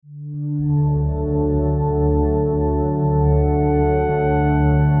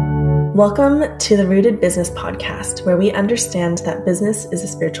Welcome to the Rooted Business Podcast, where we understand that business is a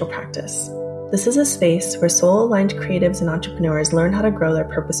spiritual practice. This is a space where soul-aligned creatives and entrepreneurs learn how to grow their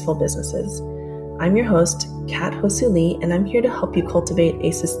purposeful businesses. I'm your host, Kat Hosu Lee, and I'm here to help you cultivate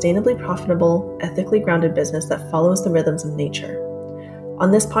a sustainably profitable, ethically grounded business that follows the rhythms of nature.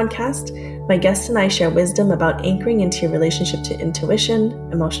 On this podcast, my guests and I share wisdom about anchoring into your relationship to intuition,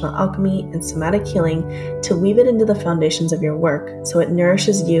 emotional alchemy, and somatic healing to weave it into the foundations of your work so it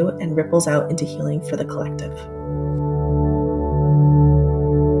nourishes you and ripples out into healing for the collective.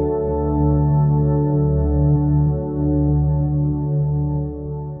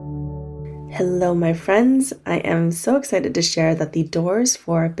 Hello, my friends. I am so excited to share that the doors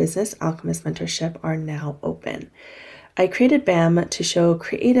for Business Alchemist Mentorship are now open. I created BAM to show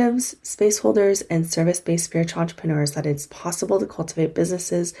creatives, space holders, and service-based spiritual entrepreneurs that it's possible to cultivate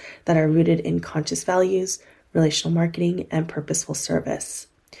businesses that are rooted in conscious values, relational marketing, and purposeful service.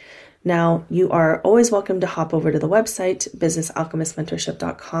 Now, you are always welcome to hop over to the website,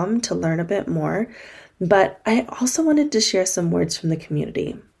 businessalchemistmentorship.com, to learn a bit more, but I also wanted to share some words from the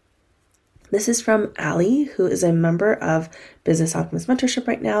community. This is from Allie, who is a member of Business Alchemist Mentorship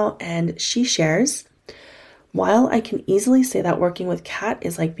right now, and she shares, "While I can easily say that working with Kat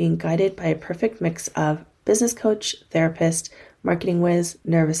is like being guided by a perfect mix of business coach, therapist, marketing whiz,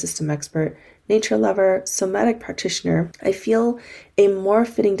 nervous system expert, nature lover, somatic practitioner, I feel a more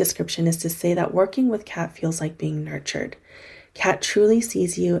fitting description is to say that working with Kat feels like being nurtured. Kat truly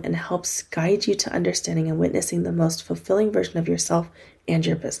sees you and helps guide you to understanding and witnessing the most fulfilling version of yourself and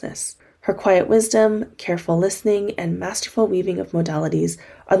your business. Her quiet wisdom, careful listening, and masterful weaving of modalities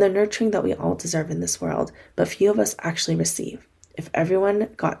are the nurturing that we all deserve in this world, but few of us actually receive. If everyone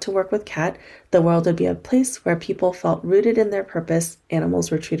got to work with Kat, the world would be a place where people felt rooted in their purpose, animals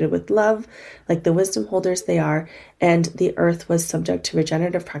were treated with love, like the wisdom holders they are, and the earth was subject to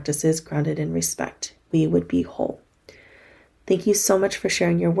regenerative practices grounded in respect. We would be whole." Thank you so much for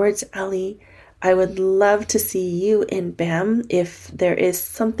sharing your words, Allie. I would love to see you in BAM if there is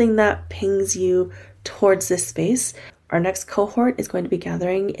something that pings you towards this space. Our next cohort is going to be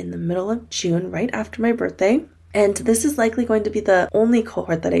gathering in the middle of June, right after my birthday. And this is likely going to be the only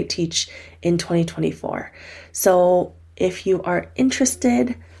cohort that I teach in 2024. So if you are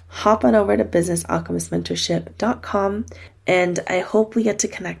interested, hop on over to businessalchemistmentorship.com, and I hope we get to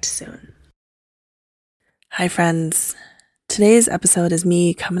connect soon. Hi, friends. Today's episode is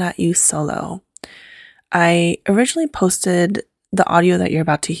me coming at you solo. I originally posted the audio that you're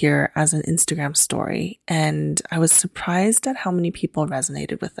about to hear as an Instagram story, and I was surprised at how many people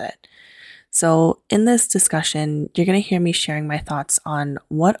resonated with it. So in this discussion, you're going to hear me sharing my thoughts on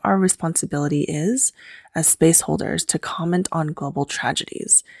what our responsibility is as space holders to comment on global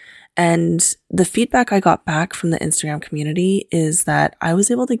tragedies. And the feedback I got back from the Instagram community is that I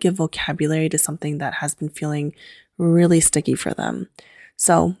was able to give vocabulary to something that has been feeling really sticky for them.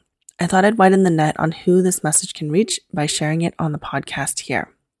 So I thought I'd widen the net on who this message can reach by sharing it on the podcast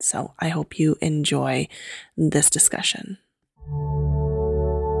here. So I hope you enjoy this discussion.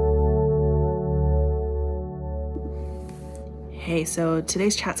 Hey, so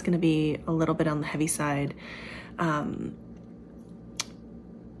today's chat's going to be a little bit on the heavy side.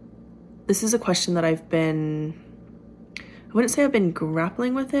 This is a question that I wouldn't say I've been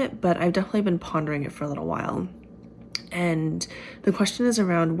grappling with it, but I've definitely been pondering it for a little while. And the question is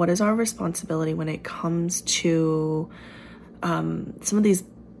around what is our responsibility when it comes to some of these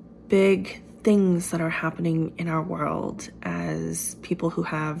big things that are happening in our world as people who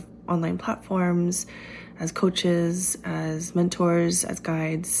have online platforms, as coaches, as mentors, as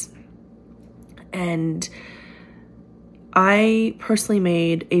guides. And I personally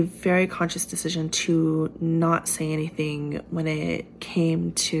made a very conscious decision to not say anything when it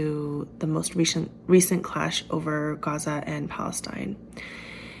came to the most recent clash over Gaza and Palestine.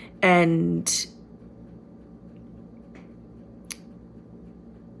 And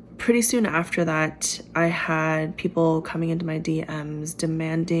pretty soon after that, I had people coming into my DMs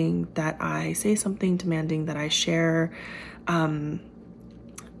demanding that I say something, demanding that I share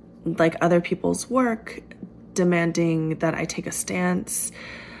like other people's work, demanding that I take a stance.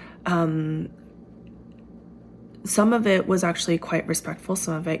 Some of it was actually quite respectful.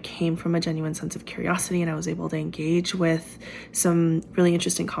 Some of it came from a genuine sense of curiosity, and I was able to engage with some really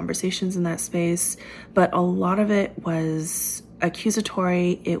interesting conversations in that space. But a lot of it was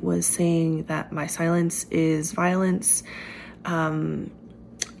accusatory. It was saying that my silence is violence.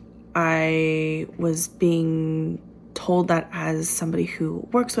 I was being told that as somebody who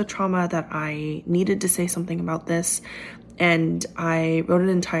works with trauma that I needed to say something about this, and I wrote an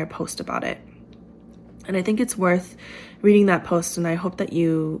entire post about it. And I think it's worth reading that post, and I hope that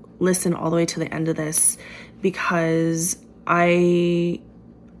you listen all the way to the end of this, because I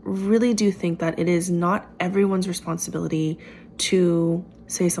really do think that it is not everyone's responsibility to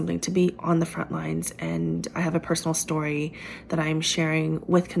say something, to be on the front lines. And I have a personal story that I'm sharing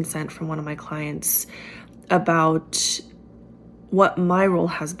with consent from one of my clients about what my role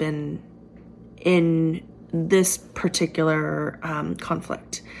has been in this particular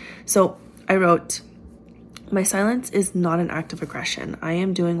conflict. So I wrote, "My silence is not an act of aggression. I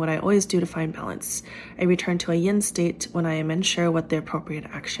am doing what I always do to find balance. I return to a yin state when I am unsure what the appropriate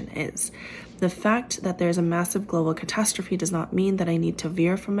action is. The fact that there is a massive global catastrophe does not mean that I need to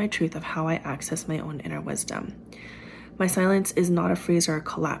veer from my truth of how I access my own inner wisdom. My silence is not a freeze or a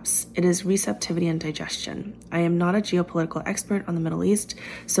collapse. It is receptivity and digestion. I am not a geopolitical expert on the Middle East,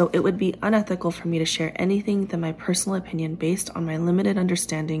 so it would be unethical for me to share anything than my personal opinion based on my limited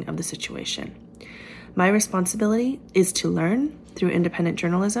understanding of the situation. My responsibility is to learn through independent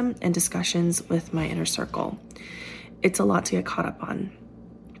journalism and discussions with my inner circle. It's a lot to get caught up on.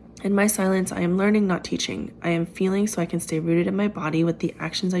 In my silence, I am learning, not teaching. I am feeling so I can stay rooted in my body with the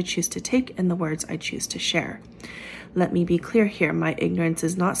actions I choose to take and the words I choose to share. Let me be clear here. My ignorance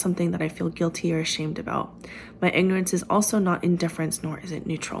is not something that I feel guilty or ashamed about. My ignorance is also not indifference, nor is it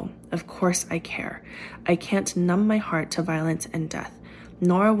neutral. Of course I care. I can't numb my heart to violence and death,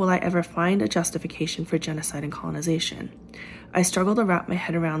 nor will I ever find a justification for genocide and colonization. I struggle to wrap my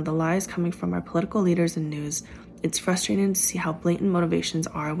head around the lies coming from our political leaders and news. It's frustrating to see how blatant motivations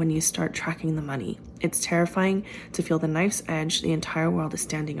are when you start tracking the money. It's terrifying to feel the knife's edge the entire world is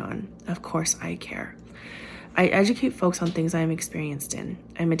standing on. Of course I care. I educate folks on things I am experienced in.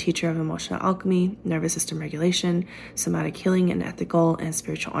 I'm a teacher of emotional alchemy, nervous system regulation, somatic healing, and ethical and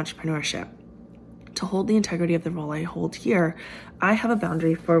spiritual entrepreneurship. To hold the integrity of the role I hold here, I have a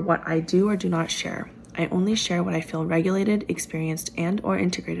boundary for what I do or do not share. I only share what I feel regulated, experienced, and or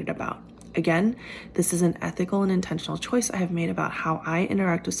integrated about. Again, this is an ethical and intentional choice I have made about how I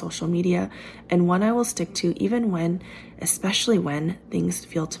interact with social media, and one I will stick to even when, especially when, things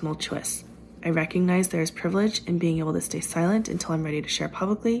feel tumultuous. I recognize there is privilege in being able to stay silent until I'm ready to share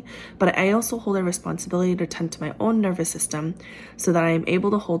publicly, but I also hold a responsibility to tend to my own nervous system so that I am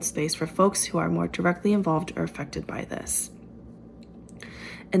able to hold space for folks who are more directly involved or affected by this."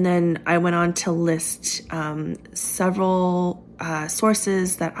 And then I went on to list several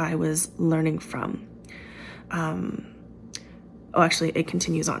sources that I was learning from. It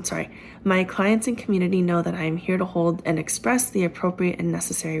continues on, sorry. "My clients and community know that I am here to hold and express the appropriate and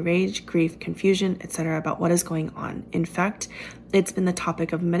necessary rage, grief, confusion, etc. about what is going on. In fact, it's been the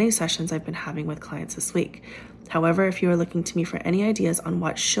topic of many sessions I've been having with clients this week. However, if you are looking to me for any ideas on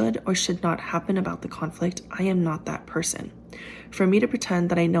what should or should not happen about the conflict, I am not that person. For me to pretend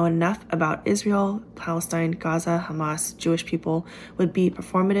that I know enough about Israel, Palestine, Gaza, Hamas, Jewish people would be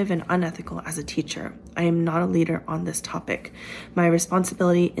performative and unethical as a teacher. I am not a leader on this topic. My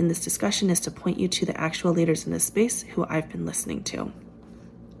responsibility in this discussion is to point you to the actual leaders in this space who I've been listening to."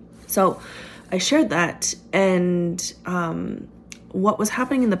 So I shared that, and what was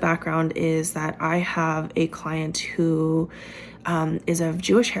happening in the background is that I have a client who is of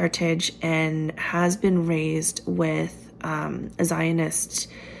Jewish heritage and has been raised with a Zionist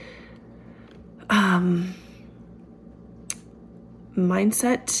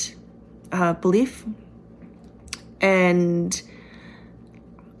mindset, belief. And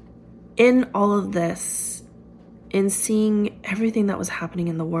in all of this, in seeing everything that was happening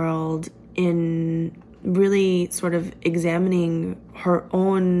in the world, in really sort of examining her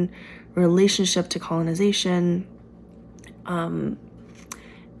own relationship to colonization, and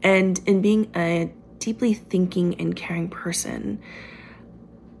in being a deeply thinking and caring person,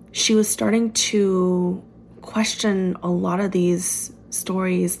 she was starting to question a lot of these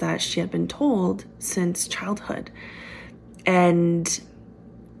stories that she had been told since childhood. And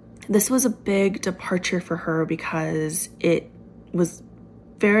this was a big departure for her because it was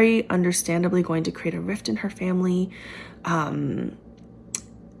very understandably going to create a rift in her family.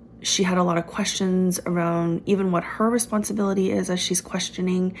 She had a lot of questions around even what her responsibility is as she's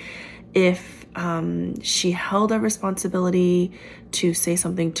questioning if she held a responsibility to say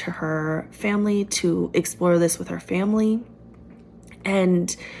something to her family, to explore this with her family.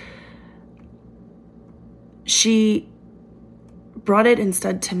 And she brought it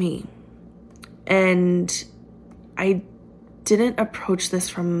instead to me. And I didn't approach this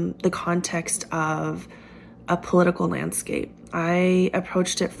from the context of a political landscape. I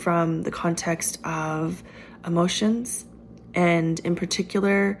approached it from the context of emotions. And in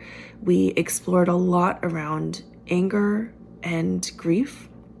particular, we explored a lot around anger and grief.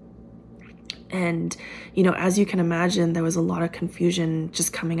 And, as you can imagine, there was a lot of confusion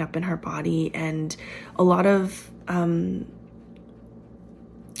just coming up in her body, and a lot of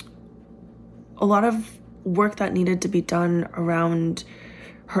work that needed to be done around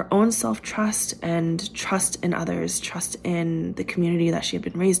her own self-trust and trust in others, trust in the community that she had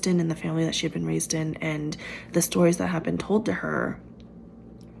been raised in and the family that she had been raised in, and the stories that had been told to her.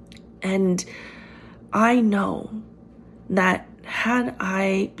 And I know that had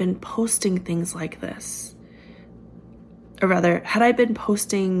I been posting things like this, or rather, had I been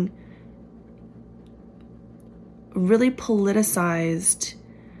posting really politicized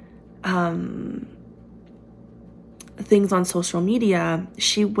things on social media,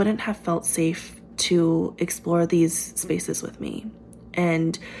 she wouldn't have felt safe to explore these spaces with me.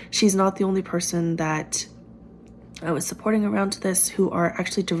 And she's not the only person that I was supporting around this who are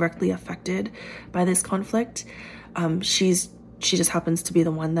actually directly affected by this conflict. She just happens to be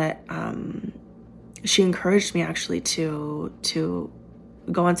the one that she encouraged me actually to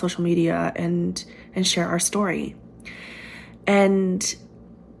go on social media and share our story. And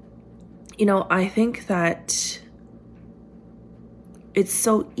I think that it's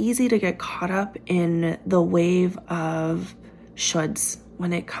so easy to get caught up in the wave of shoulds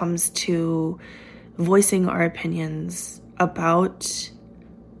when it comes to voicing our opinions about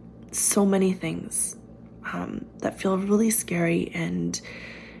so many things that feel really scary and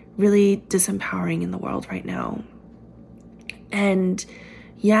really disempowering in the world right now. And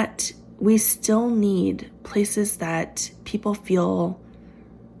yet we still need places that people feel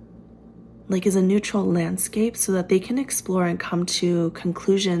like is a neutral landscape so that they can explore and come to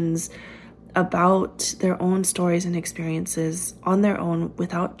conclusions about their own stories and experiences on their own,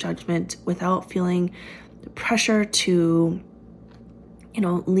 without judgment, without feeling pressure to,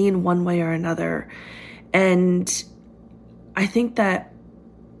 lean one way or another. And I think that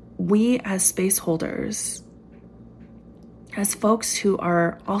we as space holders, as folks who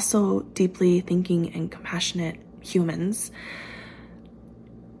are also deeply thinking and compassionate humans,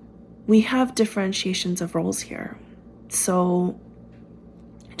 we have differentiations of roles here. So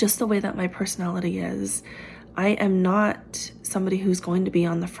just the way that my personality is, I am not somebody who's going to be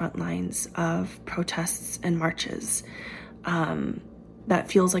on the front lines of protests and marches.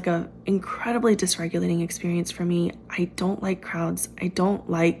 That feels like an incredibly dysregulating experience for me. I don't like crowds. I don't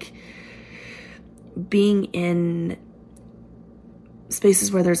like being in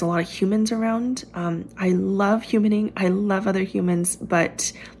spaces where there's a lot of humans around. I love humaning. I love other humans,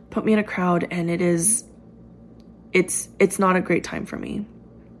 but put me in a crowd and it's not a great time for me.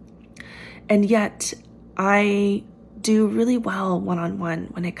 And yet I do really well one-on-one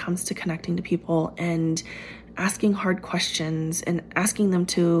when it comes to connecting to people and asking hard questions and asking them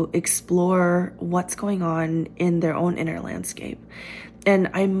to explore what's going on in their own inner landscape. And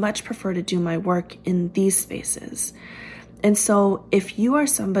I much prefer to do my work in these spaces. And so if you are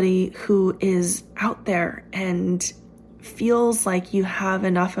somebody who is out there and feels like you have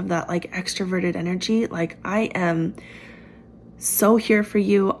enough of that like extroverted energy, like I am so here for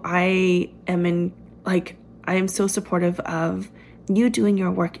you. I am so supportive of you doing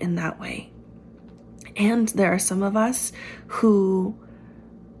your work in that way. And there are some of us who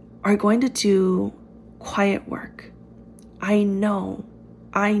are going to do quiet work. I know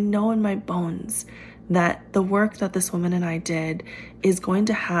in my bones that the work that this woman and I did is going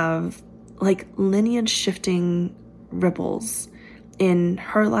to have like lineage shifting ripples in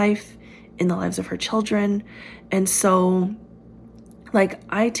her life, in the lives of her children. And so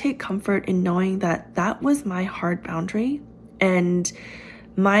I take comfort in knowing that that was my hard boundary, and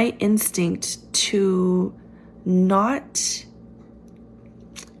my instinct to not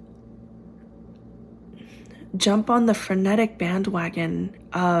jump on the frenetic bandwagon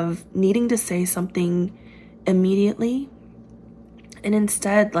of needing to say something immediately. And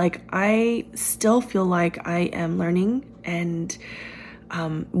instead, I still feel like I am learning and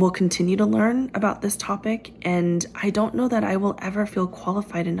will continue to learn about this topic. And I don't know that I will ever feel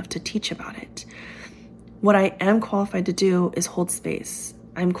qualified enough to teach about it. What I am qualified to do is hold space.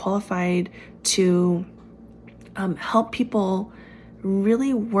 I'm qualified to help people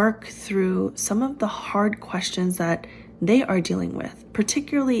really work through some of the hard questions that they are dealing with,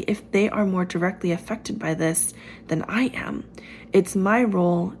 particularly if they are more directly affected by this than I am. It's my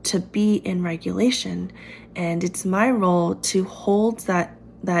role to be in regulation, and it's my role to hold that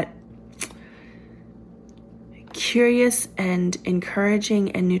curious and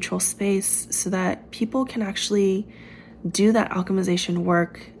encouraging and neutral space so that people can actually do that alchemization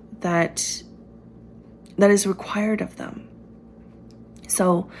work that is required of them.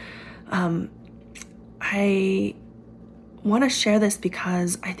 So I want to share this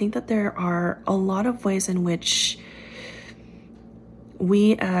because I think that there are a lot of ways in which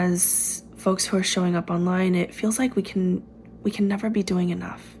we as folks who are showing up online, it feels like we can never be doing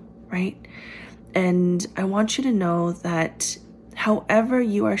enough, right? And I want you to know that however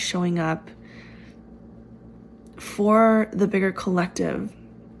you are showing up for the bigger collective,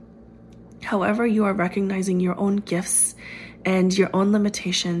 however you are recognizing your own gifts and your own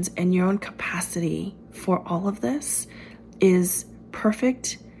limitations and your own capacity for all of this is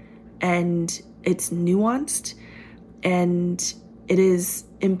perfect, and it's nuanced, and it is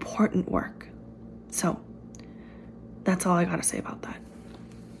important work. So that's all I gotta say about that.